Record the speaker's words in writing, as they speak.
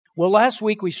Well, last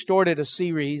week we started a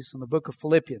series on the book of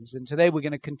Philippians, and today we're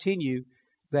going to continue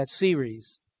that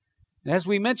series. And as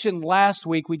we mentioned last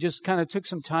week, we just kind of took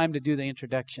some time to do the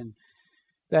introduction.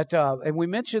 And we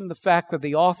mentioned the fact that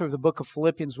the author of the book of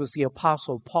Philippians was the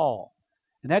Apostle Paul.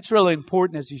 And that's really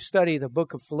important as you study the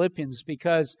book of Philippians,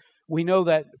 because we know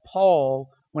that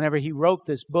Paul, whenever he wrote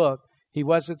this book, he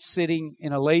wasn't sitting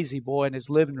in a lazy boy in his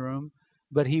living room,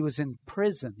 but he was in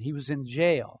prison. He was in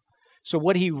jail. So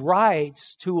what he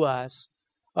writes to us,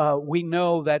 we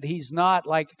know that he's not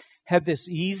like had this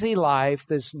easy life,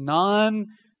 this non-troubled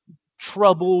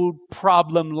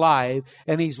problem life,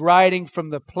 and he's writing from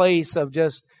the place of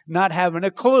just not having a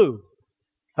clue.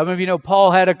 How many of you know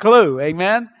Paul had a clue?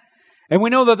 Amen? And we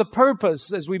know that the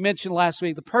purpose, as we mentioned last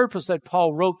week, the purpose that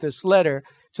Paul wrote this letter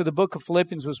to the book of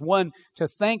Philippians was, one, to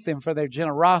thank them for their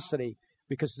generosity,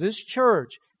 because this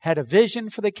church had a vision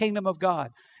for the kingdom of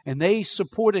God. And they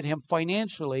supported him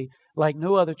financially like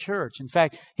no other church. In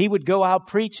fact, he would go out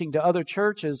preaching to other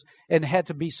churches and had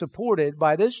to be supported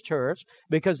by this church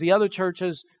because the other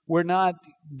churches were not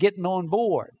getting on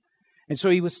board. And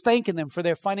so he was thanking them for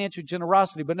their financial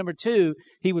generosity. But number two,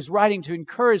 he was writing to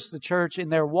encourage the church in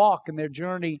their walk and their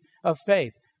journey of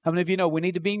faith. How many of you know we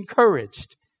need to be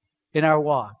encouraged in our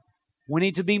walk? We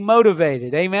need to be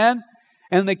motivated. Amen?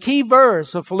 And the key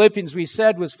verse of Philippians, we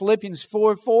said, was Philippians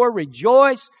 4:4.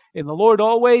 Rejoice in the Lord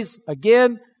always.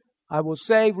 Again, I will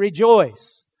say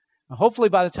rejoice. Now, hopefully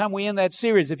by the time we end that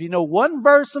series, if you know one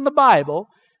verse in the Bible,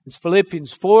 it's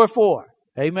Philippians 4:4.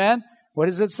 Amen? What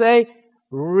does it say?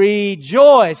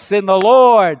 Rejoice in the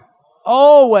Lord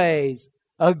always.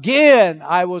 Again,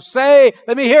 I will say,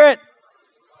 let me hear it.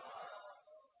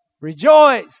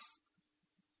 Rejoice.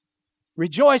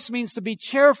 Rejoice means to be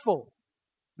cheerful.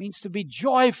 Means to be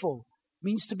joyful,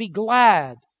 means to be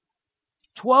glad.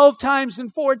 12 times in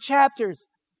 4 chapters,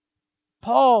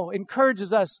 Paul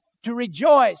encourages us to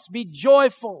rejoice, be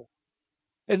joyful.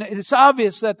 And it's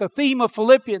obvious that the theme of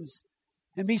Philippians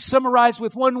can be summarized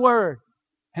with one word,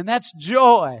 and that's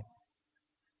joy.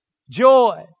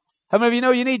 Joy. How many of you know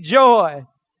you need joy?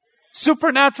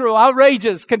 Supernatural,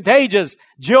 outrageous, contagious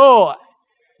joy.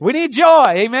 We need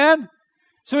joy, amen?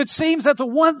 So it seems that the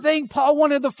one thing Paul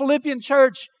wanted the Philippian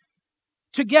church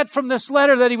to get from this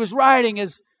letter that he was writing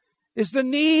is the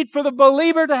need for the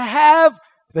believer to have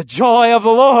the joy of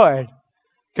the Lord.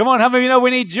 Come on, how many of you know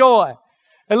we need joy?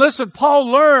 And listen,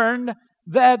 Paul learned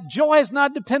that joy is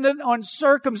not dependent on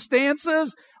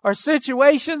circumstances or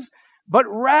situations, but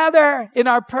rather in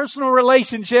our personal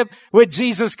relationship with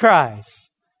Jesus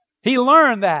Christ. He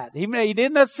learned that. He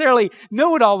didn't necessarily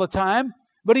know it all the time,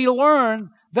 but he learned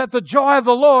that the joy of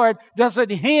the Lord doesn't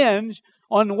hinge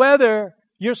on whether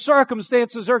your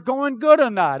circumstances are going good or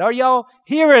not. Are y'all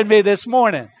hearing me this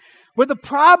morning? But the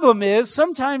problem is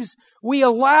sometimes we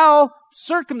allow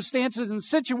circumstances and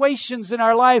situations in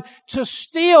our life to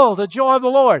steal the joy of the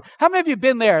Lord. How many of you have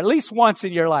been there at least once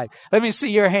in your life? Let me see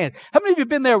your hand. How many of you have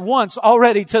been there once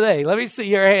already today? Let me see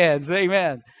your hands.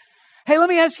 Amen. Hey, let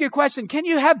me ask you a question. Can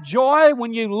you have joy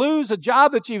when you lose a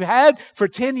job that you've had for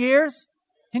 10 years?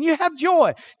 Can you have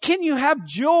joy? Can you have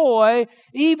joy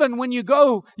even when you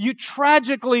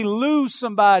tragically lose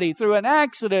somebody through an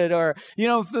accident or,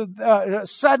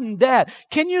 sudden death?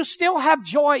 Can you still have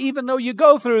joy even though you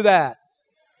go through that?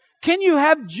 Can you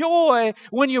have joy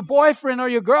when your boyfriend or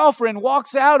your girlfriend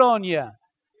walks out on you?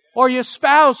 Or your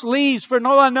spouse leaves for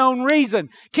no unknown reason?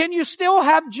 Can you still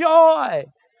have joy?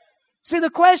 See, the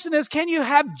question is, can you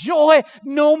have joy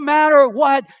no matter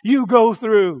what you go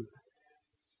through?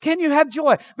 Can you have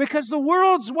joy? Because the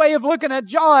world's way of looking at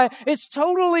joy is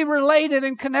totally related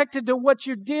and connected to what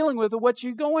you're dealing with or what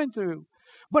you're going through.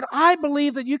 But I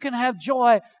believe that you can have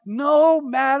joy no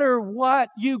matter what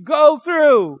you go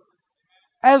through,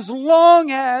 as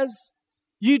long as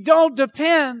you don't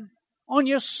depend on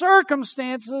your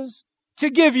circumstances to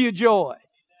give you joy.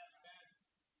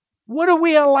 What are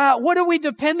we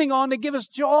depending on to give us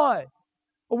joy?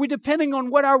 Are we depending on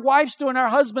what our wife's doing, our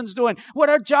husband's doing, what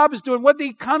our job is doing, what the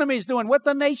economy is doing, what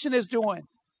the nation is doing?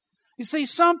 You see,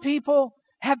 some people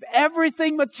have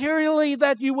everything materially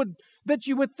that you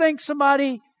would think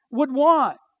somebody would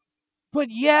want, but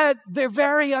yet they're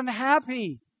very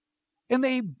unhappy and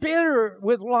they're bitter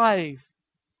with life.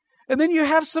 And then you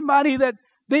have somebody that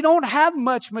they don't have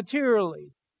much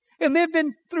materially, and they've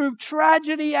been through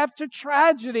tragedy after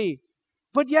tragedy,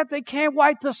 but yet they can't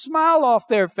wipe the smile off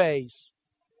their face.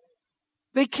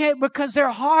 They can't, because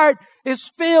their heart is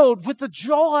filled with the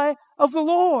joy of the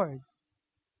Lord.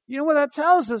 You know what that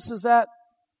tells us is that,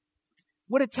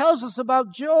 what it tells us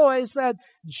about joy is that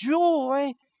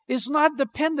joy is not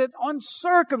dependent on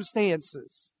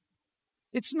circumstances.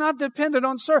 It's not dependent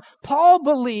on Paul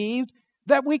believed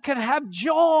that we can have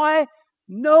joy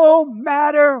no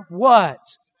matter what.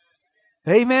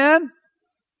 Amen?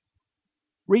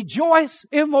 Rejoice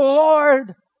in the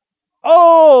Lord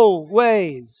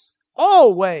always.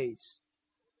 Always.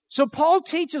 So Paul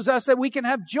teaches us that we can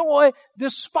have joy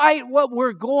despite what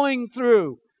we're going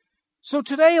through. So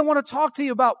today I want to talk to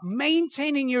you about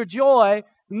maintaining your joy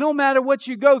no matter what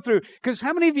you go through. Because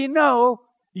how many of you know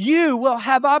you will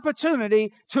have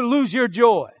opportunity to lose your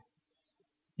joy?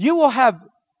 You will have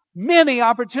many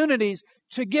opportunities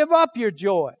to give up your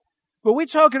joy. But we're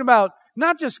talking about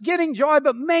not just getting joy,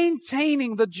 but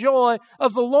maintaining the joy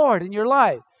of the Lord in your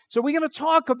life. So we're going to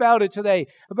talk about it today,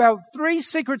 about 3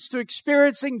 secrets to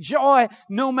experiencing joy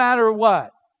no matter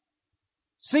what.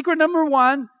 Secret number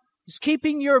 1 is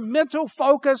keeping your mental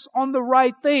focus on the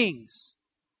right things.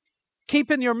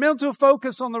 Keeping your mental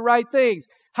focus on the right things.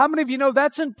 How many of you know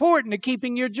that's important to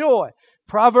keeping your joy?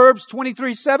 Proverbs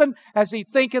 23:7, as he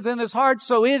thinketh in his heart,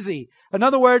 so is he. In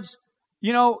other words,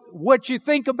 you know, what you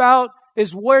think about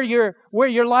is where your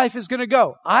life is going to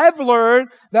go. I've learned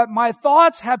that my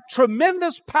thoughts have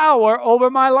tremendous power over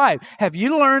my life. Have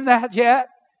you learned that yet?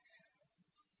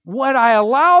 What I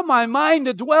allow my mind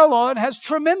to dwell on has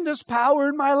tremendous power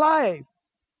in my life.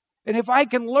 And if I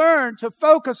can learn to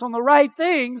focus on the right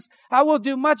things, I will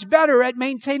do much better at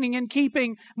maintaining and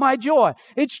keeping my joy.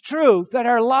 It's true that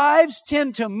our lives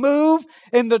tend to move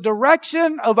in the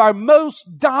direction of our most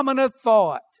dominant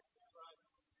thought.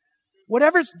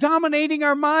 Whatever's dominating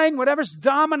our mind, whatever's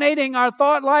dominating our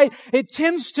thought life, it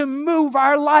tends to move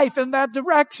our life in that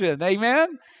direction.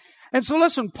 Amen? And so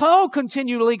listen, Paul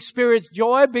continually experienced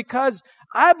joy because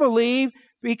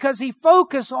he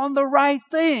focused on the right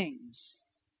things.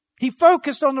 He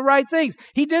focused on the right things.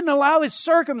 He didn't allow his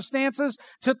circumstances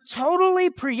to totally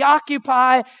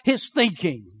preoccupy his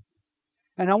thinking.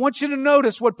 And I want you to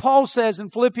notice what Paul says in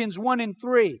Philippians 1 and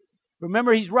 3.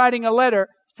 Remember, he's writing a letter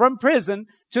from prison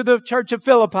to the church of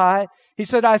Philippi. He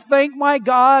said, I thank my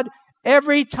God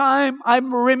every time I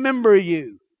remember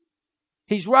you.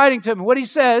 He's writing to him. What he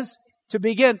says to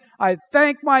begin, I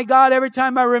thank my God every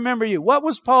time I remember you. What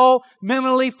was Paul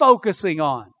mentally focusing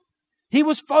on? He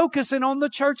was focusing on the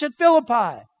church at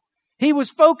Philippi. He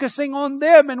was focusing on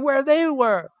them and where they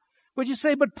were. But you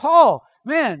say, but Paul,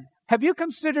 man, have you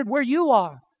considered where you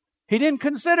are? He didn't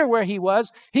consider where he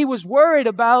was. He was worried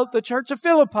about the church of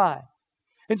Philippi.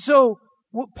 And so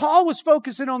Paul was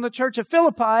focusing on the church of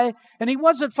Philippi, and he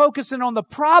wasn't focusing on the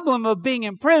problem of being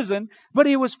in prison, but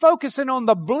he was focusing on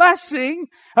the blessing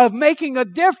of making a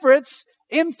difference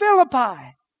in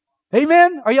Philippi.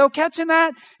 Amen? Are y'all catching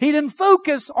that? He didn't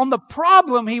focus on the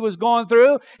problem he was going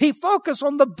through. He focused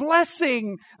on the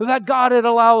blessing that God had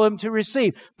allowed him to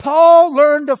receive. Paul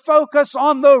learned to focus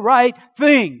on the right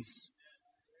things.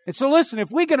 And so listen,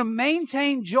 if we're going to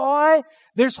maintain joy,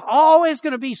 there's always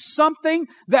going to be something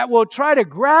that will try to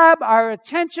grab our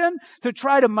attention, to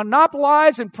try to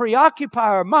monopolize and preoccupy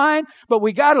our mind, but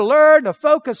we got to learn to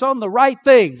focus on the right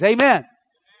things. Amen.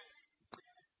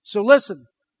 So listen.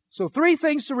 So 3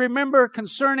 things to remember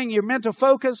concerning your mental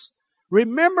focus.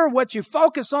 Remember, what you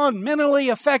focus on mentally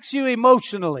affects you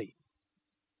emotionally.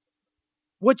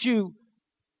 What you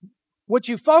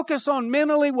focus on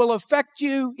mentally will affect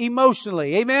you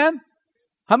emotionally. Amen?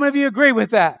 How many of you agree with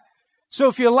that? So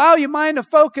if you allow your mind to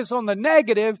focus on the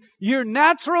negative, your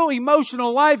natural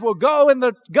emotional life will go in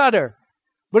the gutter.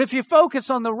 But if you focus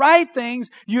on the right things,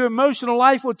 your emotional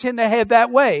life will tend to head that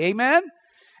way. Amen?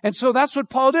 And so that's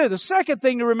what Paul did. The second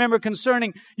thing to remember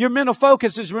concerning your mental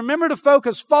focus is remember to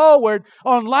focus forward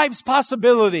on life's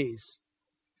possibilities.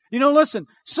 You know, listen,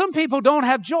 some people don't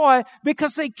have joy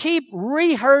because they keep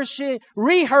rehearsing,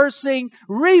 refocusing,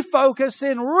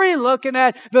 relooking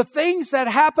at the things that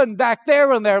happened back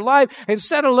there in their life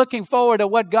instead of looking forward to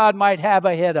what God might have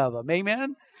ahead of them.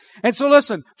 Amen? And so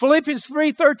listen, Philippians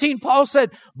 3:13, Paul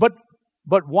said, But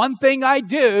one thing I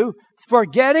do,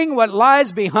 forgetting what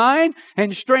lies behind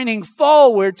and straining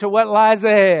forward to what lies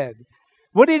ahead.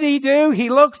 What did he do? He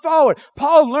looked forward.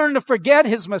 Paul learned to forget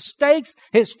his mistakes,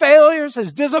 his failures,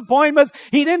 his disappointments.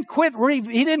 He didn't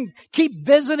he didn't keep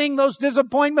visiting those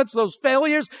disappointments, those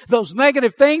failures, those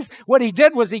negative things. What he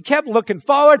did was he kept looking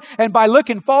forward, and by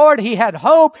looking forward, he had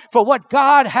hope for what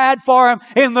God had for him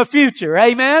in the future.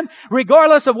 Amen?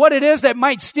 Regardless of what it is that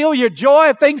might steal your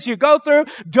joy, things you go through,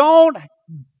 don't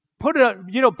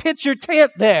pitch your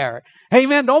tent there.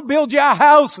 Amen. Don't build you a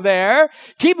house there.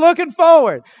 Keep looking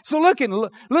forward. So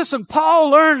listen, Paul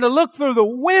learned to look through the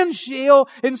windshield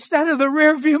instead of the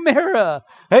rearview mirror.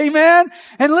 Amen.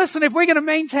 And listen, if we're going to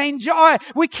maintain joy,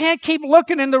 we can't keep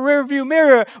looking in the rearview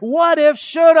mirror. What if,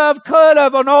 should have, could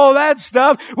have, and all that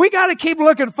stuff. We got to keep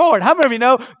looking forward. How many of you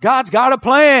know God's got a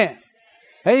plan?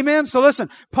 Amen. So listen,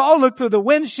 Paul looked through the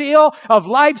windshield of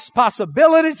life's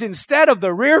possibilities instead of the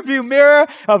rearview mirror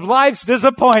of life's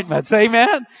disappointments.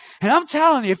 Amen. And I'm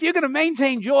telling you, if you're going to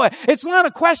maintain joy, it's not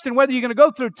a question whether you're going to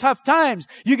go through tough times.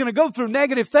 You're going to go through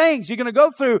negative things. You're going to go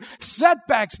through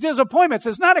setbacks, disappointments.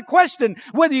 It's not a question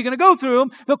whether you're going to go through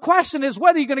them. The question is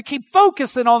whether you're going to keep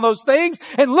focusing on those things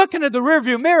and looking at the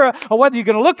rearview mirror, or whether you're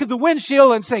going to look at the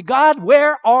windshield and say, God,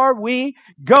 where are we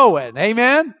going?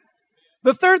 Amen.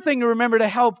 The third thing to remember to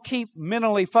help keep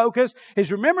mentally focused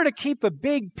is remember to keep the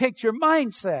big picture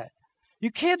mindset. You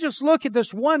can't just look at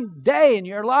this one day in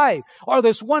your life or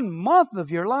this one month of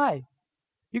your life.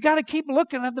 You got to keep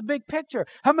looking at the big picture.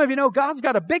 How many of you know God's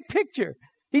got a big picture?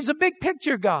 He's a big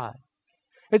picture God.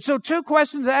 And so 2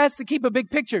 questions to ask to keep a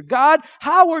big picture. God,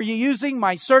 how are you using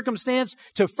my circumstance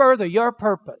to further your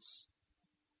purpose?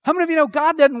 How many of you know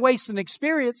God doesn't waste an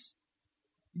experience?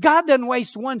 God doesn't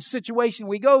waste one situation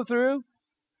we go through,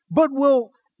 but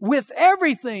will, with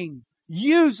everything,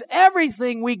 use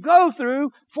everything we go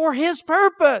through for His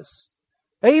purpose.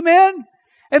 Amen?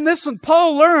 And listen,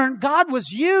 Paul learned God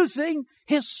was using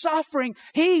his suffering.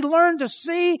 He learned to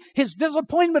see his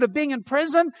disappointment of being in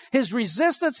prison, his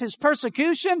resistance, his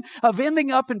persecution of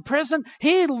ending up in prison.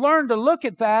 He learned to look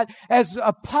at that as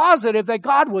a positive, that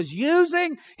God was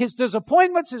using his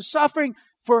disappointments, his suffering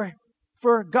for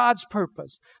God's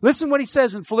purpose. Listen what he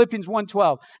says in Philippians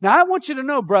 1:12. Now, I want you to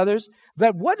know, brothers,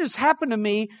 that what has happened to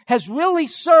me has really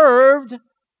served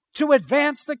to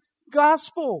advance the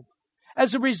gospel.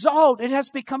 As a result, it has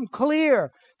become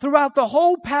clear throughout the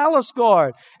whole palace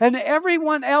guard and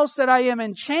everyone else that I am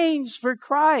in chains for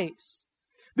Christ.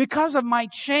 Because of my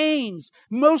chains,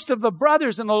 most of the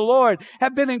brothers in the Lord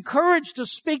have been encouraged to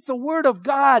speak the word of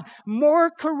God more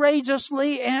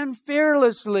courageously and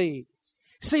fearlessly.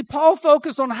 See, Paul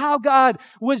focused on how God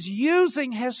was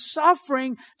using his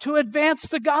suffering to advance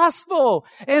the gospel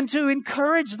and to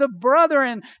encourage the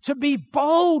brethren to be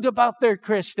bold about their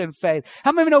Christian faith.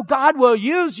 How many of you know God will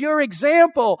use your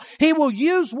example? He will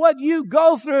use what you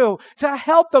go through to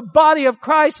help the body of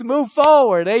Christ move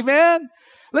forward. Amen?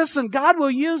 Listen, God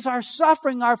will use our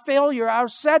suffering, our failure, our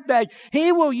setback.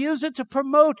 He will use it to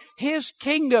promote His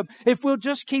kingdom if we'll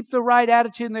just keep the right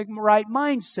attitude and the right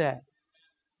mindset.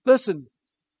 Listen.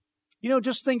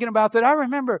 Just thinking about that, I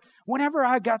remember whenever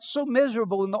I got so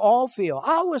miserable in the oil field,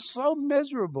 I was so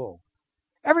miserable.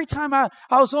 Every time I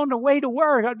was on the way to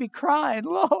work, I'd be crying,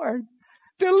 Lord,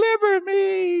 deliver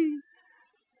me.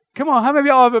 Come on, how many of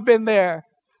y'all have been there?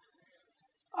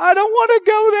 I don't want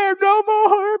to go there no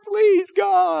more. Please,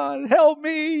 God, help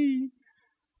me.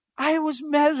 I was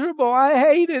miserable. I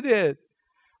hated it.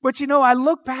 But I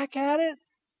look back at it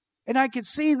and I could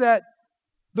see that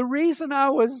the reason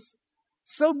I was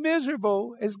so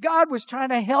miserable as God was trying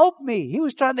to help me. He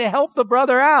was trying to help the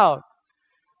brother out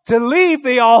to leave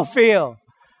the oil field.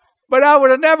 But I would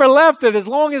have never left it as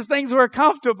long as things were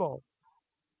comfortable.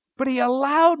 But He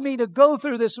allowed me to go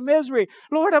through this misery.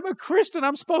 Lord, I'm a Christian.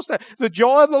 I'm supposed to, the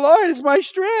joy of the Lord is my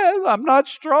strength. I'm not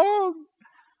strong.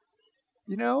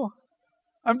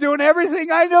 I'm doing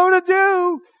everything I know to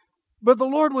do. But the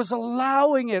Lord was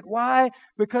allowing it. Why?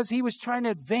 Because He was trying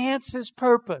to advance His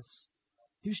purpose.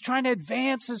 He was trying to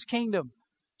advance His kingdom.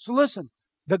 So listen,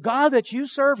 the God that you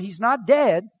serve, He's not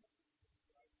dead.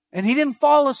 And He didn't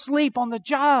fall asleep on the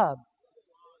job.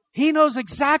 He knows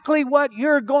exactly what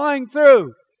you're going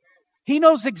through. He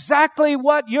knows exactly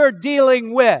what you're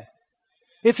dealing with.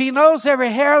 If He knows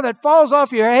every hair that falls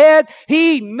off your head,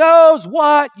 He knows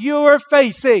what you're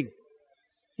facing.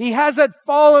 He hasn't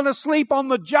fallen asleep on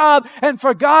the job and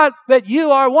forgot that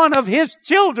you are one of His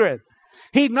children.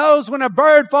 He knows when a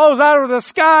bird falls out of the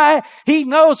sky. He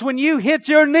knows when you hit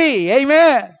your knee.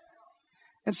 Amen.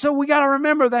 And so we got to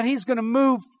remember that He's going to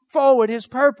move forward His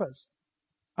purpose.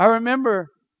 I remember,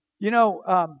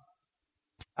 I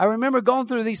remember going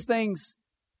through these things.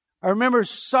 I remember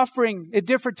suffering at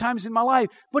different times in my life,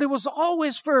 but it was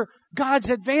always for God's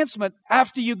advancement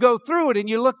after you go through it and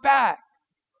you look back.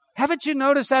 Haven't you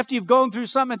noticed after you've gone through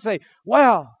something and say,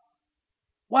 wow.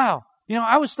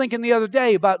 I was thinking the other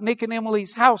day about Nick and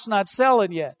Emily's house not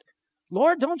selling yet.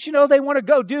 Lord, don't you know they want to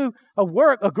go do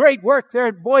a great work there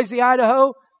in Boise,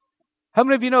 Idaho? How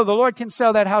many of you know the Lord can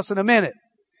sell that house in a minute?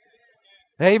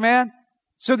 Amen.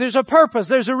 So there's a purpose,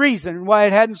 there's a reason why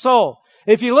it hadn't sold.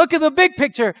 If you look at the big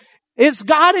picture, is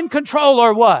God in control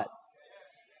or what?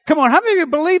 Come on, how many of you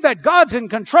believe that God's in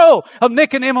control of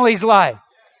Nick and Emily's life?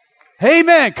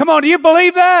 Amen. Come on, do you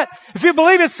believe that? If you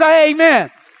believe it, say amen.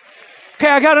 Okay,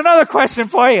 I got another question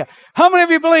for you. How many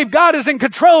of you believe God is in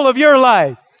control of your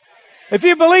life? If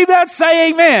you believe that, say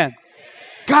amen.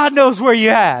 God knows where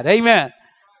you're at. Amen.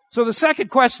 So the second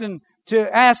question to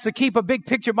ask to keep a big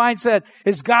picture mindset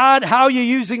is, God, how are you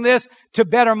using this to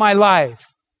better my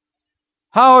life?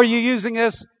 How are you using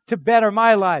this to better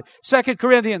my life? 2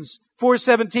 Corinthians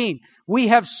 4:17. We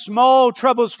have small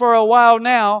troubles for a while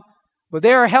now, but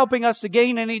they are helping us to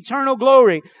gain an eternal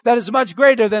glory that is much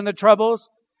greater than the troubles.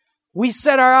 We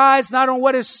set our eyes not on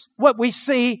what we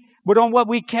see, but on what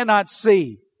we cannot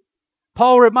see.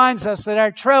 Paul reminds us that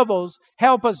our troubles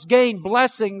help us gain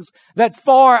blessings that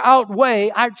far outweigh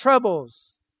our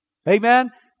troubles.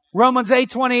 Amen. Romans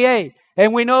 8:28.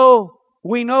 And we know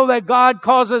that God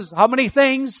causes how many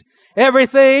things?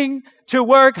 Everything to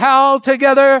work how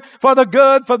together for the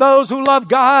good for those who love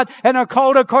God and are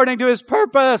called according to His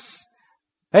purpose.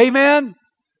 Amen.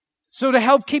 So to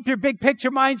help keep your big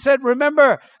picture mindset,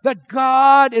 remember that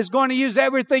God is going to use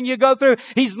everything you go through.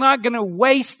 He's not going to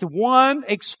waste one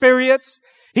experience.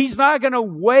 He's not going to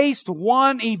waste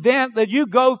one event that you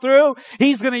go through.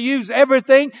 He's going to use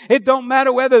everything. It don't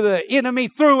matter whether the enemy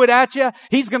threw it at you.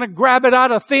 He's going to grab it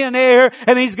out of thin air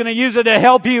and He's going to use it to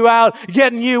help you out,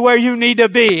 getting you where you need to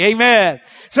be. Amen.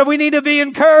 So we need to be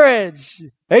encouraged.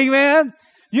 Amen.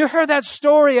 You heard that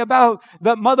story about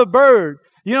the mother bird.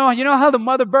 You know how the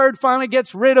mother bird finally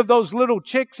gets rid of those little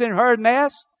chicks in her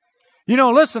nest?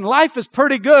 Listen, life is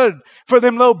pretty good for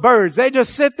them little birds. They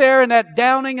just sit there in that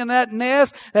downing in that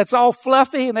nest that's all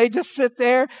fluffy, and they just sit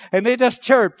there and they just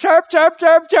chirp, chirp, chirp,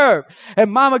 chirp, chirp.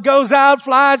 And mama goes out,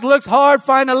 flies, looks hard,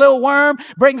 finds a little worm,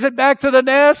 brings it back to the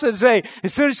nest and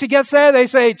as soon as she gets there, they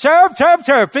say, chirp, chirp,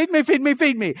 chirp, feed me, feed me,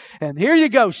 feed me. And here you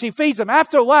go. She feeds them.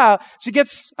 After a while, she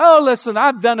gets, listen,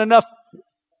 I've done enough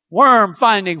worm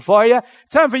finding for you.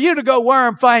 It's time for you to go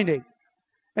worm finding.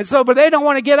 But they don't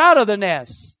want to get out of the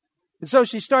nest. And so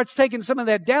she starts taking some of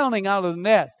that downing out of the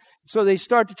nest. So they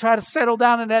start to try to settle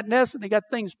down in that nest, and they got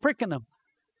things pricking them.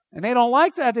 And they don't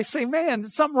like that. They say, man,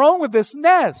 there's something wrong with this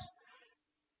nest.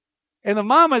 And the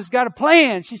mama's got a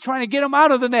plan. She's trying to get them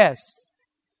out of the nest.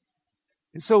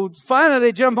 And so finally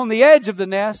they jump on the edge of the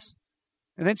nest,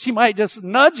 and then she might just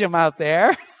nudge them out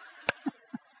there.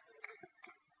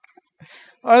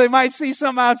 Or they might see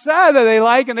something outside that they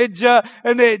like, and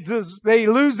they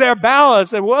lose their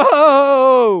balance, and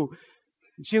whoa!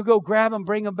 And she'll go grab them,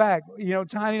 bring them back.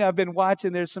 Tiny and I've been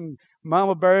watching. There's some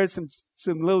mama birds,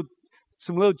 some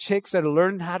little chicks that are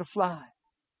learning how to fly.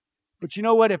 But you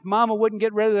know what? If mama wouldn't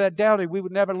get rid of that downy, we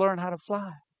would never learn how to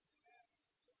fly.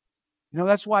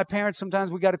 That's why parents,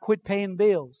 sometimes we got to quit paying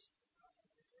bills.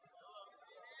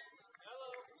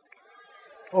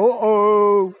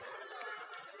 Uh-oh.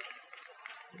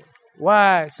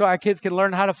 Why? So our kids can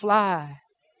learn how to fly.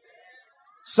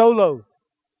 Solo.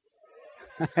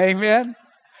 Amen.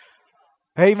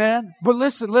 Amen. But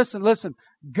listen.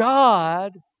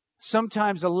 God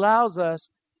sometimes allows us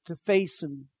to face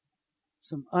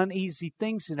some uneasy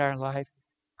things in our life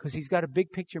because He's got a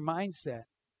big picture mindset.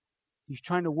 He's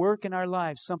trying to work in our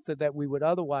lives something that we would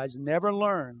otherwise never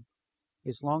learn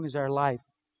as long as our life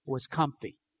was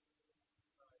comfy.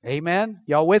 Amen.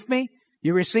 Y'all with me?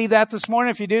 You receive that this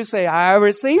morning? If you do, say, I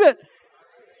receive it.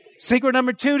 Secret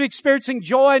number 2 to experiencing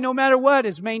joy no matter what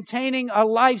is maintaining a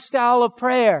lifestyle of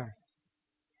prayer.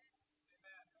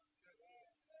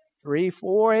 3,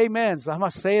 4 amens. I'm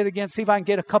going to say it again, see if I can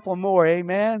get a couple more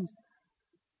amens.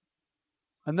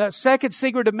 And the second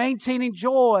secret to maintaining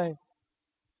joy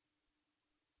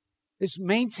is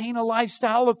maintain a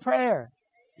lifestyle of prayer.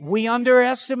 We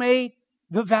underestimate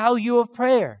the value of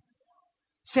prayer.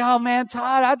 Say, oh man,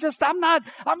 Todd, I'm just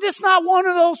not one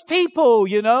of those people,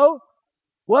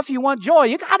 Well, if you want joy,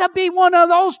 you gotta be one of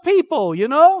those people,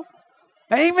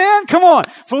 Amen. Come on.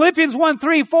 Philippians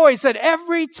 1:3-4, he said,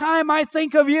 every time I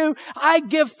think of you, I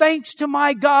give thanks to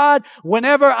my God.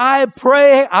 Whenever I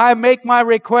pray, I make my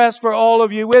request for all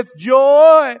of you with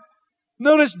joy.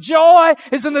 Notice joy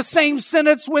is in the same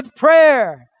sentence with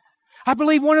prayer. I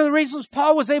believe one of the reasons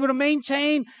Paul was able to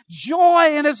maintain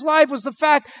joy in his life was the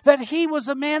fact that he was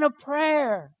a man of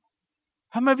prayer.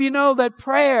 How many of you know that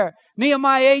prayer,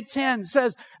 Nehemiah 8:10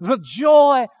 says, the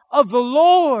joy of the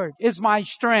Lord is my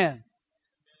strength.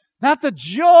 Not the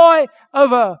joy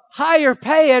of a higher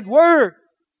pay at work,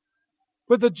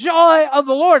 but the joy of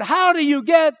the Lord. How do you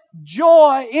get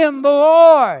joy in the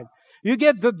Lord? You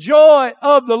get the joy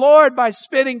of the Lord by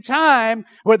spending time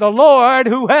with the Lord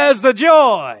who has the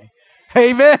joy.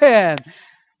 Amen.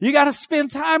 You got to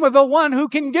spend time with the one who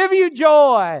can give you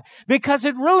joy, because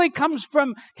it really comes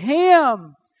from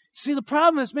Him. See, the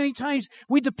problem is many times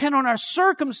we depend on our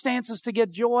circumstances to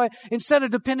get joy instead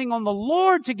of depending on the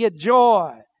Lord to get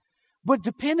joy. But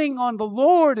depending on the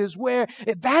Lord is where,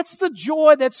 that's the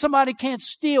joy that somebody can't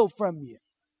steal from you.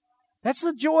 That's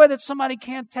the joy that somebody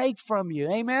can't take from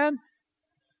you. Amen?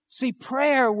 See,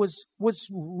 prayer was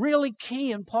really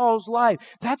key in Paul's life.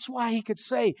 That's why he could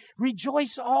say,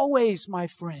 rejoice always, my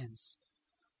friends.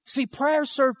 See, prayer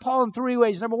served Paul in 3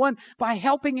 ways. Number one, by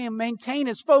helping him maintain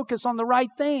his focus on the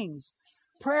right things.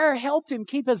 Prayer helped him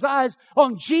keep his eyes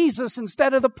on Jesus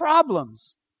instead of the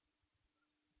problems.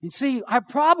 You see, our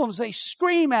problems, they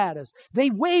scream at us. They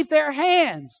wave their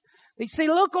hands. They say,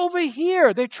 look over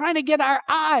here. They're trying to get our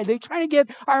eye. They're trying to get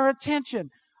our attention.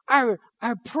 Our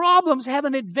problems have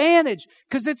an advantage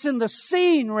because it's in the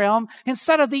seen realm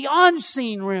instead of the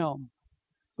unseen realm.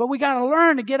 But we got to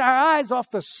learn to get our eyes off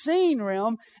the seen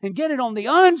realm and get it on the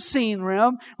unseen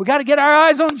realm. We got to get our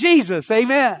eyes on Jesus.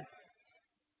 Amen.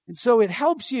 And so it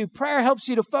helps you, prayer helps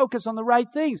you to focus on the right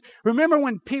things. Remember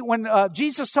when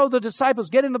Jesus told the disciples,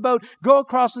 get in the boat, go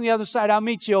across on the other side, I'll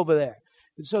meet you over there.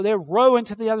 And so they're rowing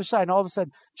to the other side, and all of a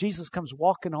sudden, Jesus comes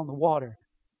walking on the water.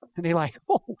 And they're like,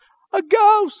 oh, a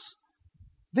ghost.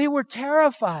 They were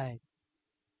terrified.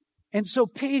 And so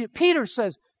Peter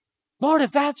says, Lord,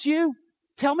 if that's you,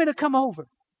 tell me to come over.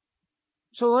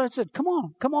 So the Lord said, come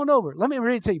on over. Let me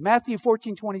read it to you. Matthew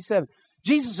 14:27.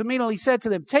 Jesus immediately said to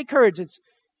them, take courage,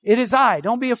 it is I.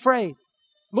 Don't be afraid.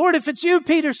 Lord, if it's you,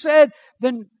 Peter said,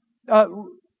 then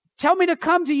tell me to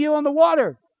come to you on the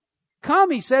water.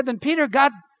 Come, he said. Then Peter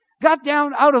got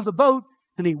down out of the boat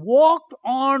and he walked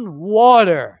on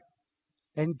water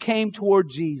and came toward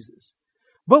Jesus.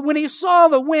 But when he saw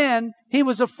the wind, he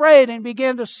was afraid and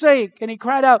began to sink. And he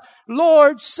cried out,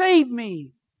 Lord, save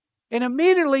me. And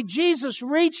immediately Jesus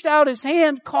reached out his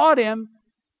hand, caught him.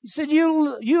 He said,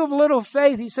 you have little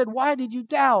faith. He said, why did you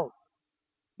doubt?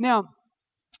 Now,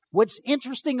 what's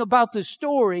interesting about this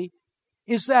story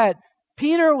is that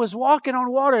Peter was walking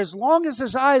on water as long as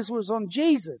his eyes was on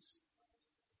Jesus.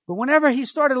 But whenever he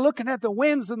started looking at the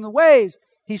winds and the waves,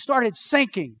 he started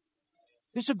sinking.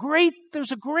 There's a great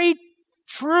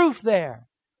truth there.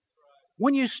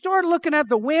 When you start looking at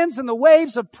the winds and the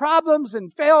waves of problems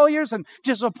and failures and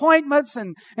disappointments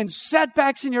and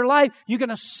setbacks in your life, you're going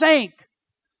to sink.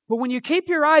 But when you keep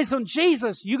your eyes on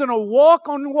Jesus, you're going to walk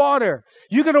on water.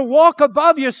 You're going to walk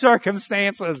above your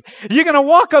circumstances. You're going to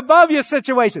walk above your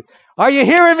situation. Are you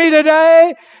hearing me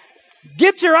today?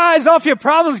 Get your eyes off your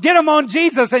problems. Get them on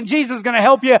Jesus, and Jesus is going to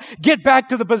help you get back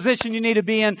to the position you need to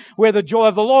be in where the joy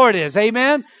of the Lord is.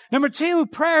 Amen? Number 2,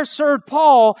 prayer served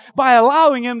Paul by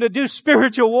allowing him to do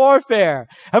spiritual warfare.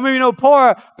 I mean, you know,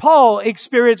 Paul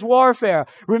experienced warfare.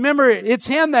 Remember, it's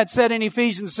him that said in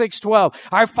Ephesians 6:12,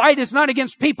 our fight is not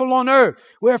against people on earth.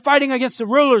 We're fighting against the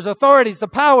rulers, authorities, the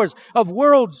powers of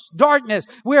world's darkness.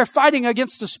 We are fighting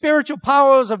against the spiritual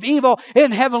powers of evil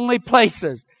in heavenly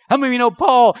places. How many of you know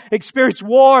Paul experienced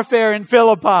warfare in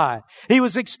Philippi? He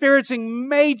was experiencing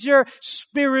major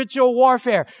spiritual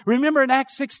warfare. Remember in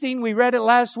Acts 16, we read it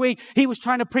last week. He was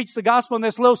trying to preach the gospel, and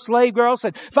this little slave girl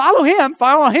said, follow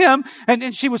him. And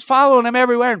then she was following him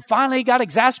everywhere, and finally he got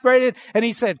exasperated, and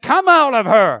he said, come out of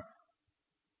her.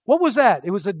 What was that?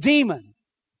 It was a demon.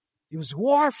 It was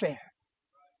warfare.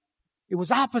 It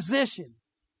was opposition.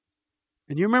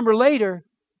 And you remember later,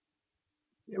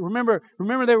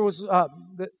 Remember there was,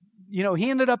 he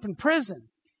ended up in prison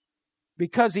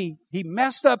because he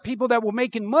messed up people that were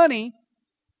making money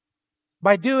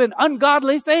by doing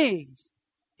ungodly things.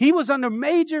 He was under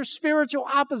major spiritual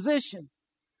opposition,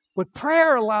 but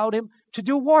prayer allowed him to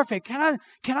do warfare. Can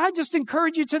I just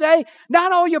encourage you today?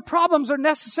 Not all your problems are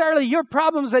necessarily your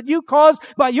problems that you caused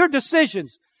by your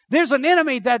decisions. There's an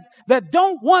enemy that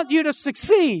don't want you to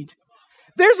succeed.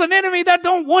 There's an enemy that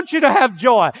don't want you to have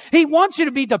joy. He wants you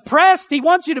to be depressed. He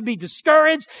wants you to be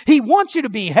discouraged. He wants you to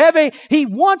be heavy. He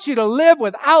wants you to live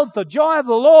without the joy of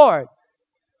the Lord.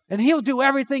 And he'll do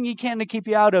everything he can to keep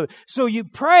you out of it. So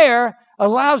prayer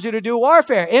allows you to do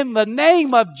warfare in the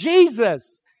name of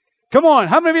Jesus. Come on.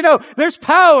 How many of you know there's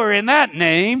power in that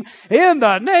name? In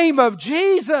the name of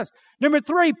Jesus. Number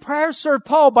 3, prayer served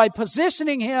Paul by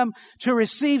positioning him to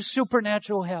receive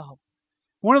supernatural help.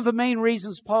 One of the main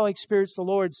reasons Paul experienced the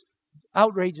Lord's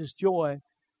outrageous joy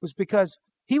was because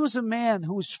he was a man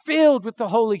who was filled with the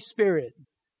Holy Spirit.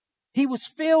 He was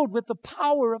filled with the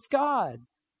power of God.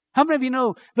 How many of you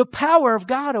know the power of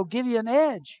God will give you an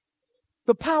edge?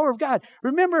 The power of God.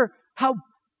 Remember how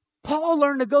Paul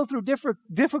learned to go through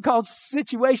difficult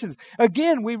situations.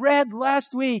 Again, we read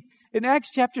last week in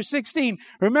Acts chapter 16.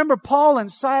 Remember Paul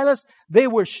and Silas? They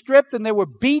were stripped and they were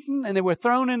beaten and they were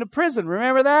thrown into prison.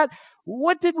 Remember that?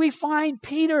 What did we find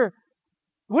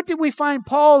What did we find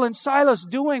Paul and Silas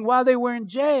doing while they were in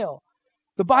jail?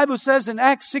 The Bible says in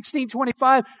Acts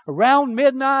 16:25, around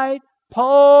midnight,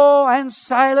 Paul and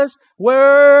Silas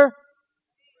were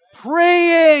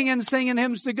praying and singing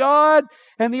hymns to God,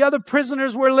 and the other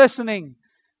prisoners were listening.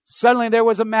 Suddenly there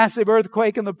was a massive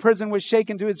earthquake and the prison was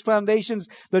shaken to its foundations.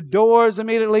 The doors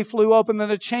immediately flew open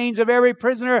and the chains of every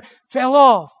prisoner fell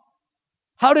off.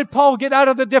 How did Paul get out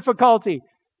of the difficulty?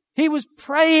 He was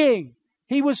praying.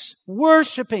 He was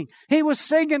worshiping. He was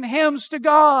singing hymns to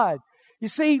God. You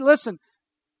see, listen,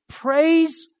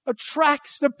 praise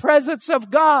attracts the presence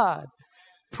of God.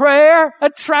 Prayer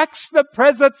attracts the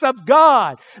presence of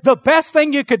God. The best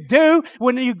thing you could do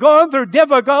when you're going through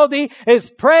difficulty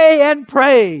is pray and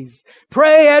praise.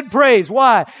 Pray and praise.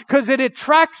 Why? Because it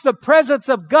attracts the presence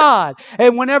of God.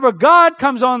 And whenever God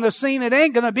comes on the scene, it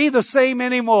ain't going to be the same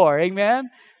anymore. Amen?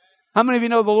 How many of you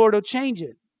know the Lord will change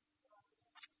it?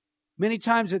 Many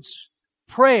times it's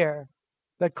prayer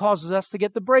that causes us to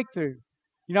get the breakthrough.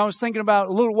 You know, I was thinking about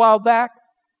a little while back.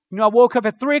 You know, I woke up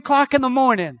at 3 o'clock in the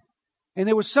morning. And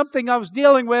there was something I was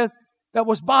dealing with that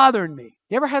was bothering me.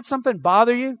 You ever had something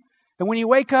bother you? And when you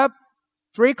wake up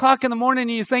 3 o'clock in the morning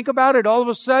and you think about it, all of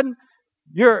a sudden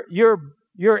your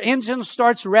engine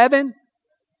starts revving,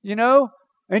 you know,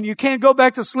 and you can't go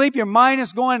back to sleep. Your mind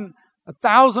is going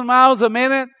 1,000 miles a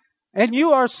minute and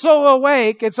you are so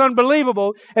awake. It's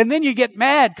unbelievable. And then you get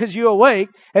mad because you're awake,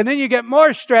 and then you get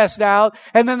more stressed out,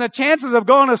 and then the chances of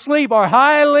going to sleep are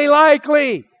highly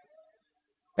likely.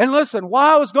 And listen,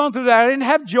 while I was going through that, I didn't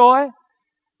have joy.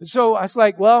 And so I was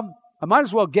like, well, I might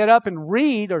as well get up and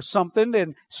read or something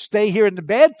and stay here in the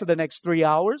bed for the next 3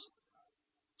 hours.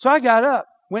 So I got up,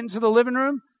 went into the living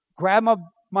room, grabbed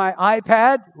my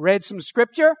iPad, read some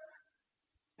scripture,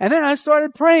 and then I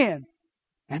started praying.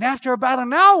 And after about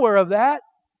an hour of that,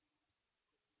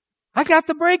 I got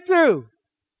the breakthrough.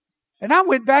 And I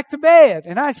went back to bed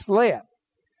and I slept.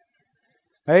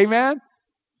 Amen.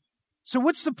 So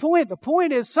what's the point? The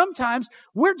point is sometimes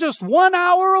we're just 1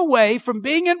 hour away from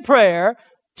being in prayer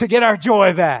to get our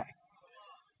joy back.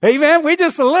 Amen. We're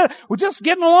just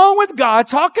getting along with God,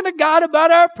 talking to God about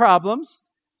our problems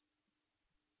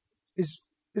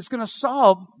is going to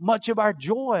solve much of our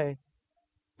joy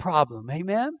problem.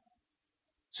 Amen.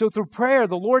 So through prayer,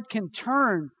 the Lord can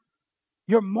turn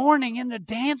your mourning into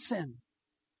dancing.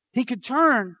 He can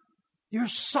turn your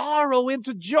sorrow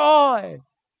into joy.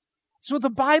 That's what the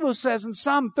Bible says in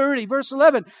Psalm 30, verse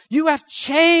 11. You have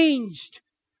changed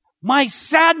my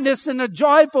sadness in a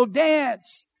joyful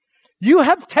dance. You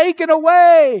have taken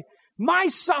away my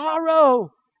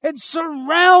sorrow and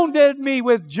surrounded me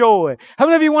with joy. How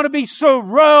many of you want to be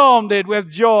surrounded with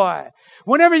joy?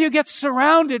 Whenever you get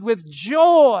surrounded with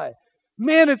joy,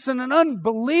 man, it's an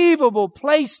unbelievable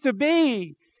place to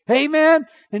be. Amen?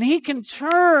 And He can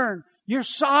turn your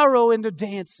sorrow into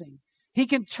dancing. He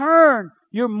can turn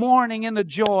your mourning into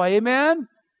joy. Amen?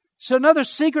 So another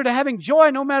secret of having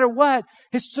joy no matter what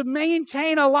is to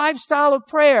maintain a lifestyle of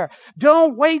prayer.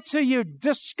 Don't wait till you're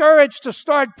discouraged to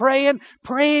start praying.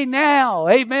 Pray now.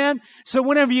 Amen? So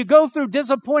whenever you go through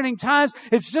disappointing times,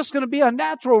 it's just going to be a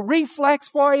natural reflex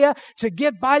for you to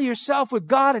get by yourself with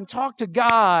God and talk to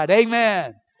God.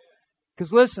 Amen?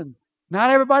 Because listen, not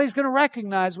everybody's going to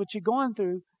recognize what you're going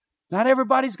through. Not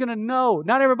everybody's going to know.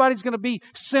 Not everybody's going to be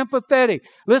sympathetic.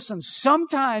 Listen,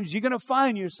 sometimes you're going to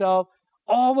find yourself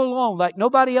all alone, like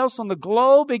nobody else on the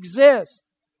globe exists.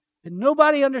 And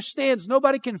nobody understands,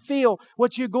 nobody can feel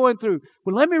what you're going through.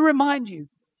 Well, let me remind you,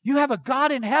 you have a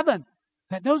God in heaven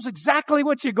that knows exactly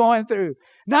what you're going through.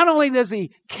 Not only does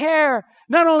He care,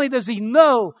 not only does He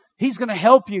know, He's going to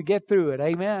help you get through it.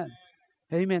 Amen.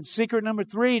 Amen. Secret number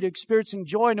 3 to experiencing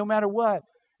joy no matter what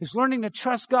is learning to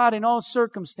trust God in all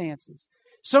circumstances.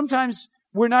 Sometimes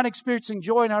we're not experiencing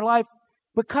joy in our life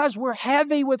because we're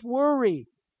heavy with worry.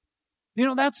 You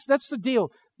know, that's the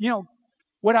deal. You know,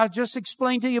 what I just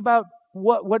explained to you about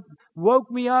what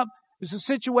woke me up is a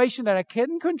situation that I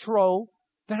couldn't control,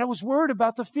 that I was worried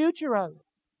about the future of it.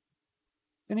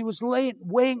 And it was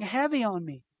weighing heavy on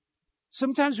me.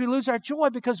 Sometimes we lose our joy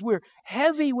because we're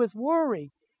heavy with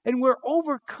worry and we're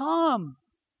overcome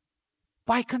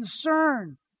by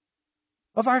concern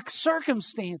of our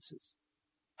circumstances.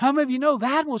 How many of you know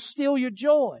that will steal your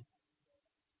joy?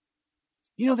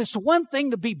 You know, there's one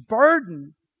thing to be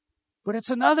burdened, but it's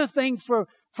another thing for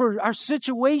our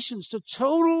situations to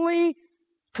totally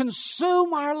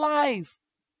consume our life,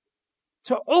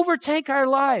 to overtake our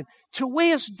life, to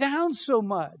weigh us down so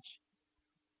much.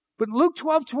 But in Luke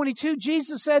 12:22,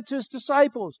 Jesus said to His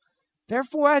disciples,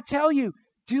 Therefore, I tell you,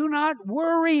 do not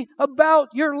worry about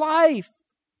your life,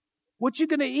 what you're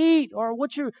going to eat, or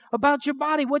about your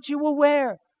body, what you will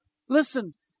wear.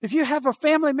 Listen, if you have a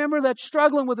family member that's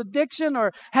struggling with addiction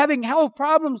or having health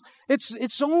problems,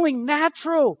 it's only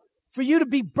natural for you to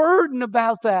be burdened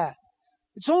about that.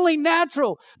 It's only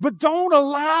natural. But don't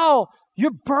allow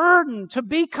your burden to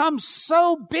become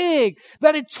so big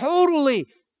that it totally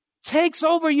takes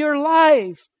over your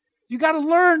life. You got to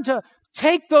learn to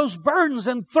take those burdens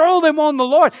and throw them on the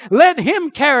Lord. Let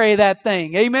Him carry that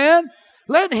thing. Amen?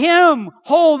 Let Him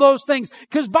hold those things.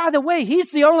 Because by the way, He's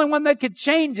the only one that could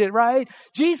change it, right?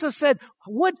 Jesus said,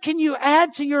 what can you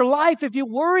add to your life if you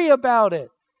worry about it?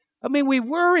 I mean, we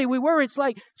worry. It's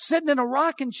like sitting in a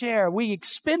rocking chair. We're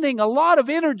expending a lot of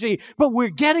energy, but we're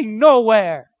getting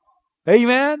nowhere.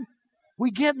 Amen?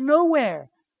 We get nowhere.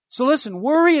 So listen,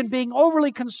 worry and being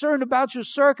overly concerned about your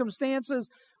circumstances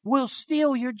will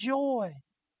steal your joy.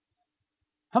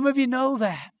 How many of you know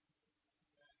that?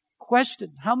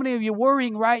 Question, how many of you are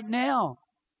worrying right now?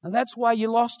 And that's why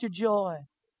you lost your joy.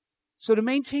 So to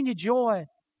maintain your joy,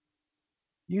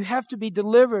 you have to be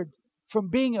delivered from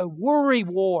being a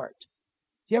worrywart.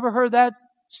 You ever heard that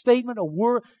statement?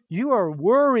 You are a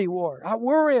worrywart. I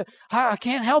worry. I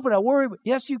can't help it. I worry.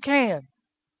 Yes, you can.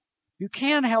 You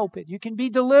can help it. You can be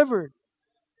delivered.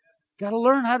 Got to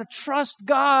learn how to trust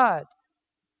God.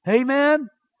 Amen.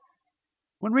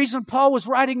 One reason Paul was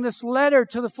writing this letter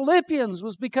to the Philippians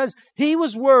was because he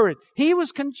was worried. He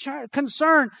was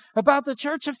concerned about the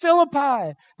church of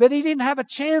Philippi, that he didn't have a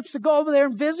chance to go over there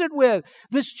and visit with.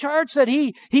 This church that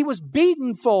he was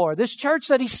beaten for. This church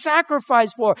that he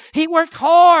sacrificed for. He worked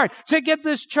hard to get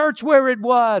this church where it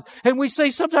was. And we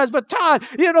say sometimes, but Todd,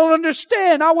 you don't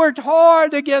understand. I worked hard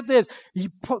to get this.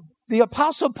 The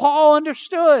Apostle Paul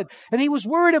understood, and he was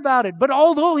worried about it. But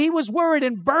although he was worried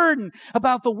and burdened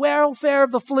about the welfare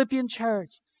of the Philippian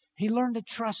church, he learned to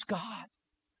trust God.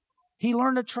 He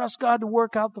learned to trust God to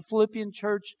work out the Philippian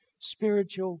church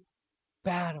spiritual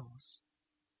battles.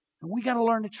 And we got to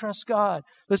learn to trust God.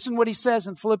 Listen what he says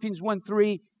in Philippians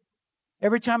 1:3.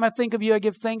 Every time I think of you, I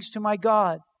give thanks to my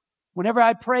God. Whenever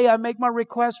I pray, I make my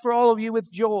request for all of you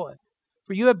with joy.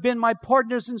 For you have been my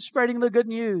partners in spreading the good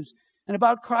news and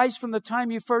about Christ from the time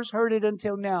you first heard it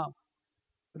until now.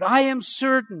 But I am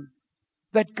certain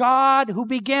that God, who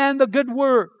began the good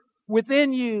work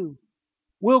within you,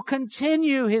 will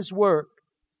continue His work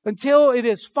until it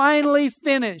is finally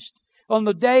finished on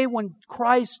the day when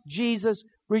Christ Jesus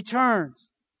returns.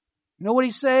 You know what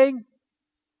he's saying?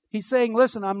 He's saying,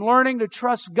 listen, I'm learning to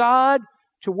trust God,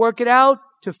 to work it out,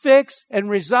 to fix and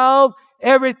resolve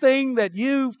everything that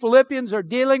you Philippians are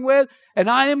dealing with. And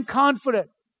I am confident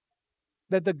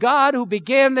that the God who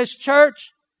began this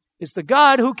church is the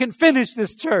God who can finish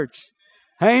this church.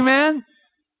 Amen?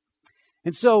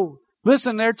 And so,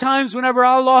 listen, there are times whenever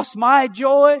I lost my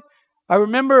joy. I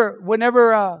remember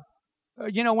whenever I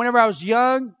was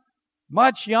young,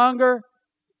 much younger,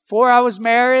 before I was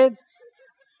married,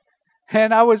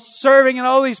 and I was serving in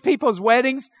all these people's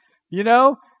weddings,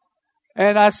 and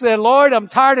I said, Lord, I'm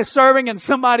tired of serving in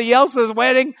somebody else's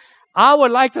wedding. I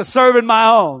would like to serve in my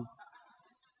own.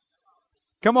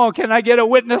 Come on, can I get a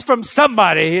witness from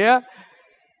somebody here?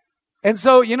 And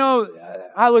so,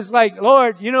 I was like,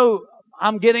 Lord,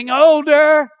 I'm getting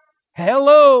older.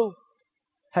 Hello.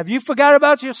 Have you forgot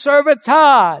about your servant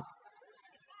Todd?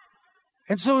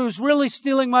 And so it was really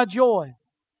stealing my joy.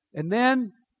 And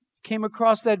then came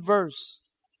across that verse,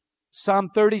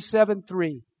 Psalm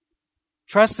 37:3.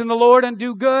 Trust in the Lord and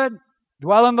do good.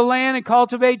 Dwell in the land and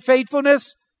cultivate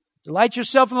faithfulness. Delight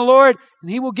yourself in the Lord,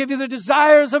 and He will give you the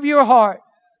desires of your heart.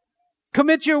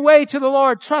 Commit your way to the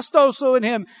Lord. Trust also in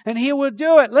Him, and He will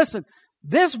do it. Listen,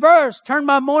 this verse turned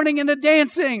my morning into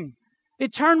dancing.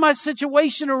 It turned my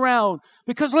situation around.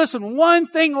 Because listen, one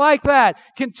thing like that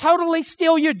can totally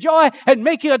steal your joy and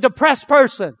make you a depressed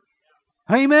person.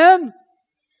 Amen?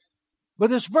 But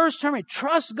this verse turned me,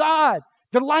 trust God.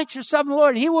 Delight yourself in the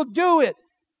Lord, and He will do it.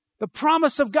 The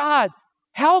promise of God.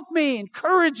 Help me,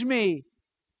 encourage me.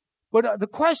 But the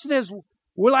question is,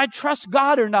 will I trust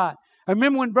God or not? I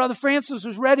remember when Brother Francis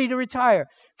was ready to retire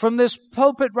from this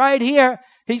pulpit right here.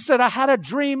 He said, I had a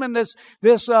dream, and this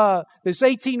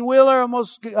 18-wheeler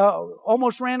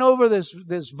almost ran over this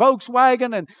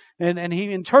Volkswagen, and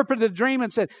he interpreted the dream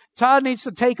and said, Todd needs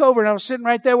to take over. And I was sitting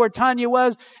right there where Tanya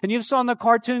was, and you saw in the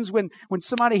cartoons when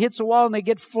somebody hits a wall and they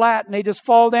get flat and they just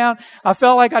fall down. I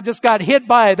felt like I just got hit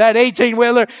by that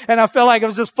 18-wheeler, and I felt like I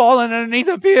was just falling underneath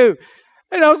a pew.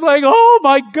 And I was like, oh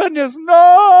my goodness,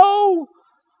 no!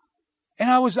 And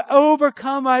I was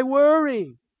overcome by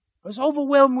worry. I was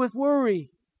overwhelmed with worry.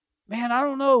 Man, I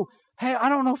don't know. Hey, I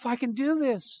don't know if I can do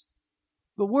this.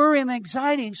 The worry and the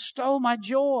anxiety stole my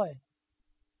joy.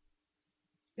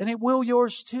 And it will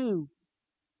yours too.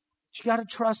 But you got to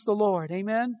trust the Lord.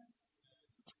 Amen?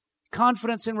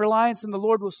 Confidence and reliance in the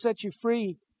Lord will set you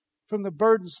free from the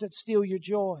burdens that steal your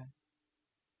joy.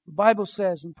 The Bible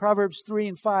says in Proverbs 3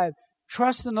 and 5,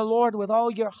 trust in the Lord with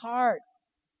all your heart.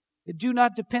 And do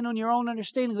not depend on your own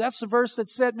understanding. That's the verse that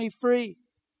set me free.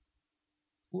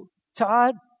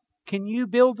 Todd, can you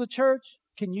build the church?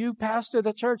 Can you pastor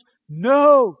the church?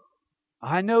 No.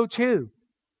 I know too.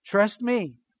 Trust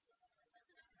me.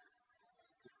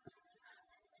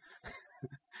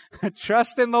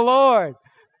 Trust in the Lord.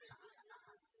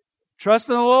 Trust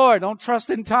in the Lord. Don't trust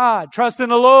in Todd. Trust in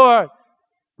the Lord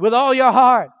with all your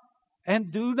heart.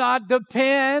 And do not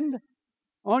depend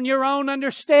on your own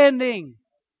understanding.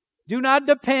 Do not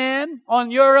depend on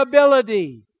your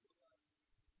ability.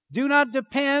 Do not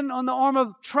depend on the arm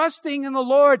of trusting in the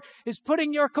Lord is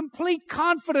putting your complete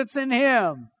confidence in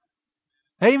Him.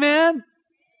 Amen?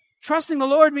 Trusting the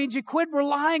Lord means you quit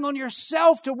relying on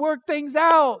yourself to work things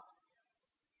out.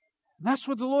 And that's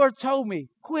what the Lord told me.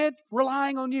 Quit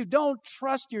relying on you. Don't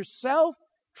trust yourself.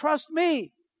 Trust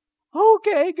me.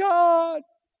 Okay, God.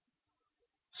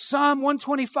 Psalm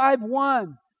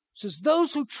 125:1 says,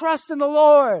 those who trust in the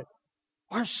Lord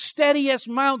are steady as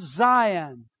Mount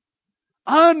Zion,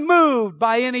 unmoved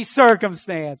by any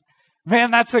circumstance.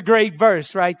 Man, that's a great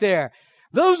verse right there.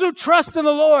 Those who trust in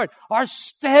the Lord are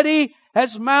steady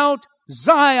as Mount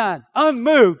Zion,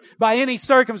 unmoved by any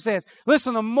circumstance.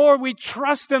 Listen, the more we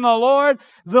trust in the Lord,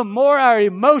 the more our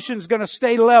emotions going to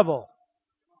stay level.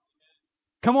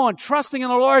 Come on, trusting in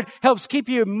the Lord helps keep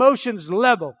your emotions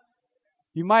level.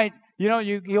 You might,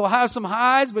 you'll have some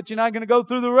highs, but you're not going to go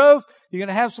through the roof. You're going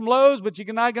to have some lows, but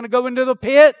you're not going to go into the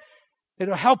pit.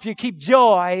 It'll help you keep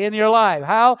joy in your life.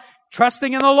 How?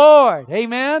 Trusting in the Lord.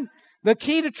 Amen? The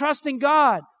key to trusting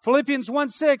God. Philippians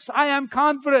 1:6, I am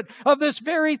confident of this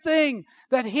very thing,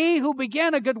 that He who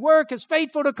began a good work is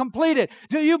faithful to complete it.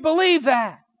 Do you believe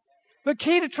that? The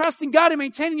key to trusting God and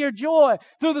maintaining your joy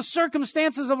through the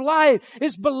circumstances of life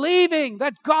is believing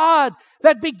that God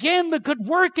that began the good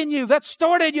work in you, that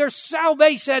started your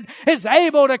salvation, is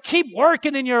able to keep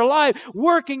working in your life,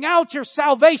 working out your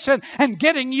salvation and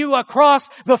getting you across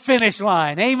the finish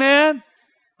line. Amen?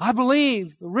 I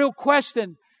believe the real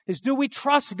question is, do we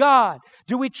trust God?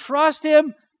 Do we trust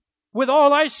Him with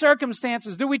all our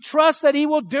circumstances? Do we trust that He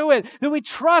will do it? Do we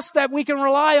trust that we can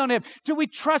rely on Him? Do we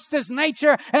trust His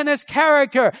nature and His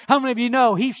character? How many of you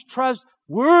know He's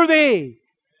trustworthy?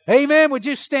 Amen. Would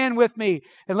you stand with me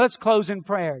and let's close in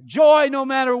prayer. Joy no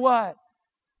matter what.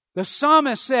 The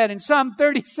psalmist said in Psalm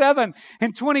 37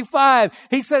 and 25,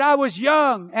 he said, I was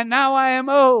young and now I am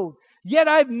old. Yet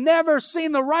I've never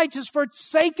seen the righteous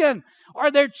forsaken or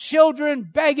their children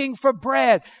begging for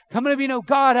bread. How many of you know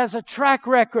God has a track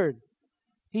record?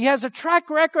 He has a track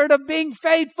record of being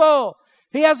faithful.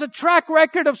 He has a track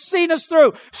record of seeing us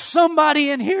through. Somebody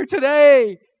in here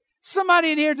today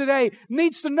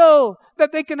needs to know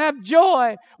that they can have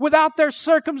joy without their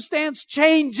circumstance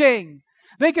changing.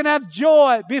 They can have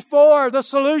joy before the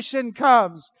solution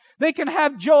comes. They can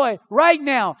have joy right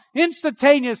now,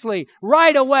 instantaneously,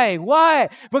 right away. Why?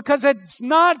 Because it's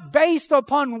not based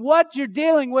upon what you're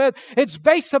dealing with. It's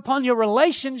based upon your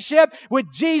relationship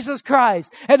with Jesus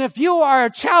Christ. And if you are a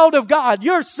child of God,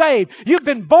 you're saved, you've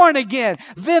been born again,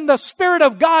 then the Spirit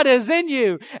of God is in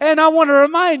you. And I want to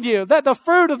remind you that the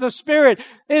fruit of the Spirit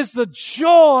is the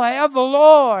joy of the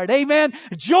Lord. Amen.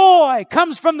 Joy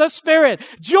comes from the Spirit.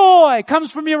 Joy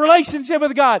comes from your relationship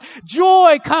with God.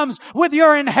 Joy comes with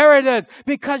your inheritance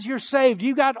because you're saved.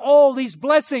 You got all these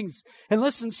blessings. And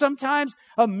listen, sometimes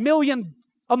 $1 million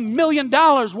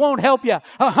won't help you.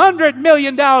 $100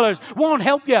 million won't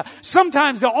help you.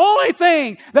 Sometimes the only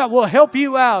thing that will help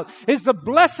you out is the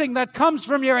blessing that comes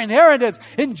from your inheritance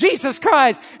in Jesus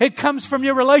Christ. It comes from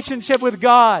your relationship with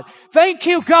God. Thank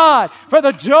you, God, for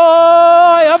the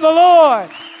joy of the Lord.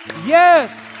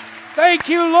 Yes. Thank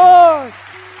you, Lord.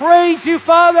 Praise you,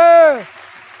 Father.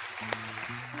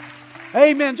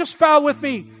 Amen. Just bow with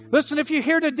me. Listen, if you're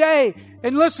here today,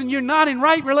 and listen, you're not in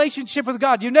right relationship with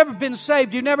God. You've never been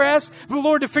saved. You never asked the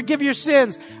Lord to forgive your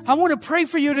sins. I want to pray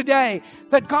for you today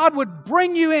that God would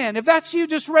bring you in. If that's you,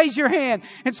 just raise your hand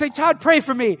and say, Todd, pray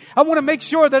for me. I want to make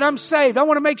sure that I'm saved. I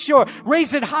want to make sure.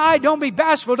 Raise it high. Don't be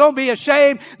bashful. Don't be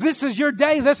ashamed. This is your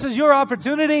day. This is your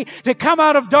opportunity to come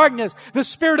out of darkness. The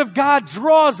Spirit of God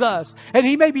draws us, and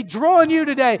He may be drawing you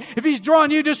today. If He's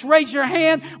drawing you, just raise your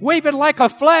hand, wave it like a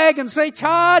flag, and say,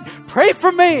 Todd, pray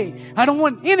for me. I don't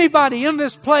want anybody in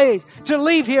this place to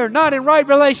leave here not in right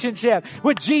relationship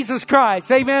with Jesus Christ.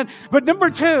 Amen. But number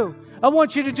two, I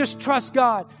want you to just trust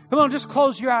God. Come on, just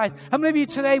close your eyes. How many of you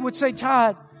today would say,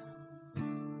 Todd,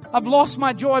 I've lost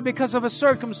my joy because of a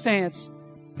circumstance.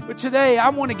 But today, I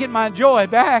want to get my joy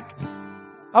back.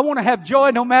 I want to have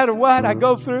joy no matter what I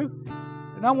go through.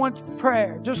 And I want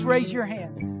prayer. Just raise your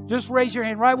hand. Just raise your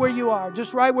hand right where you are.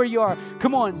 Just right where you are.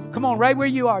 Come on, right where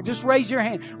you are. Just raise your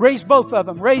hand. Raise both of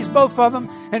them. Raise both of them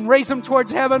and raise them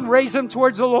towards heaven. Raise them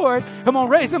towards the Lord. Come on,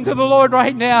 raise them to the Lord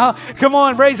right now. Come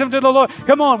on, raise them to the Lord.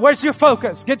 Come on, where's your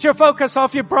focus? Get your focus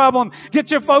off your problem.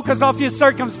 Get your focus off your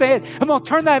circumstance. Come on,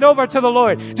 turn that over to the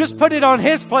Lord. Just put it on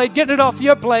His plate. Get it off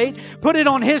your plate. Put it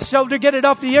on His shoulder. Get it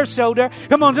off of your shoulder.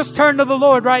 Come on, just turn to the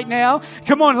Lord right now.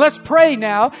 Come on, let's pray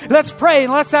now. Let's pray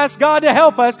and let's ask God to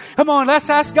help us. Come on, let's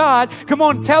ask God. Come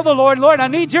on, tell the Lord, Lord, I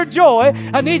need your joy.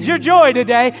 I need your joy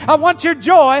today. I want your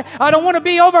joy. I don't want to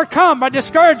be overcome by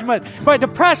discouragement, by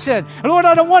depression. Lord,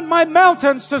 I don't want my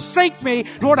mountains to sink me.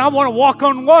 Lord, I want to walk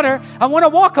on water. I want to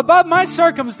walk above my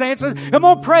circumstances. Come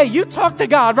on, pray. You talk to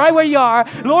God right where you are.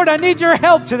 Lord, I need your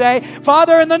help today.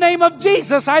 Father, in the name of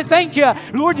Jesus, I thank you.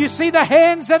 Lord, you see the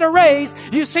hands that are raised.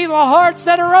 You see the hearts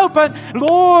that are open.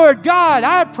 Lord God,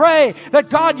 I pray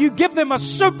that God, you give them a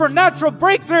supernatural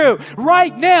breakthrough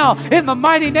right now. In the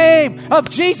mighty name of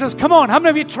Jesus. Come on, how many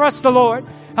of you trust the Lord?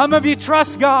 How many of you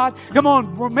trust God? Come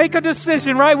on, make a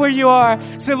decision right where you are.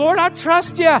 Say, Lord, I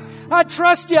trust you. I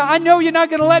trust you. I know you're not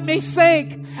going to let me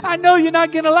sink. I know you're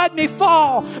not going to let me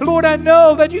fall. Lord, I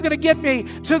know that you're going to get me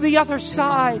to the other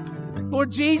side.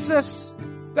 Lord Jesus,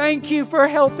 thank you for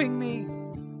helping me.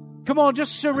 Come on,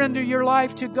 just surrender your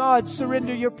life to God.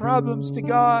 Surrender your problems to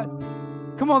God.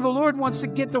 Come on, the Lord wants to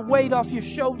get the weight off your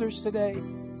shoulders today.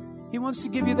 He wants to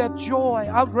give you that joy,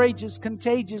 outrageous,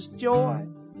 contagious joy,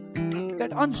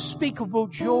 that unspeakable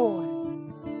joy,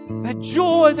 that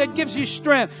joy that gives you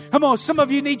strength. Come on, some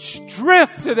of you need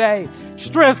strength today.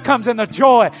 Strength comes in the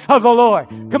joy of the Lord.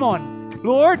 Come on,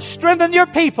 Lord, strengthen your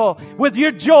people with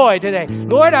your joy today.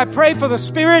 Lord, I pray for the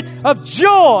spirit of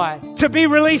joy to be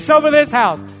released over this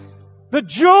house. The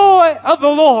joy of the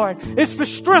Lord is the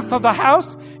strength of the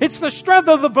house. It's the strength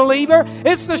of the believer.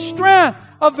 It's the strength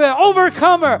of the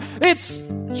overcomer. It's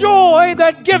joy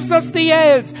that gives us the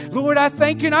edge. Lord, I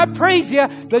thank you and I praise you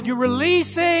that you're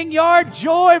releasing your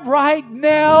joy right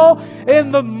now.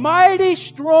 In the mighty,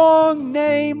 strong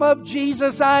name of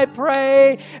Jesus, I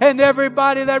pray. And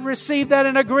everybody that received that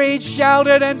and agreed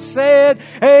shouted and said,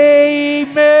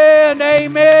 Amen,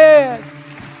 amen,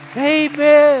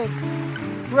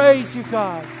 amen. Praise you,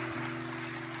 God.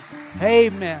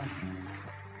 Amen.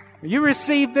 You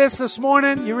received this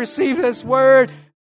morning. You received this word.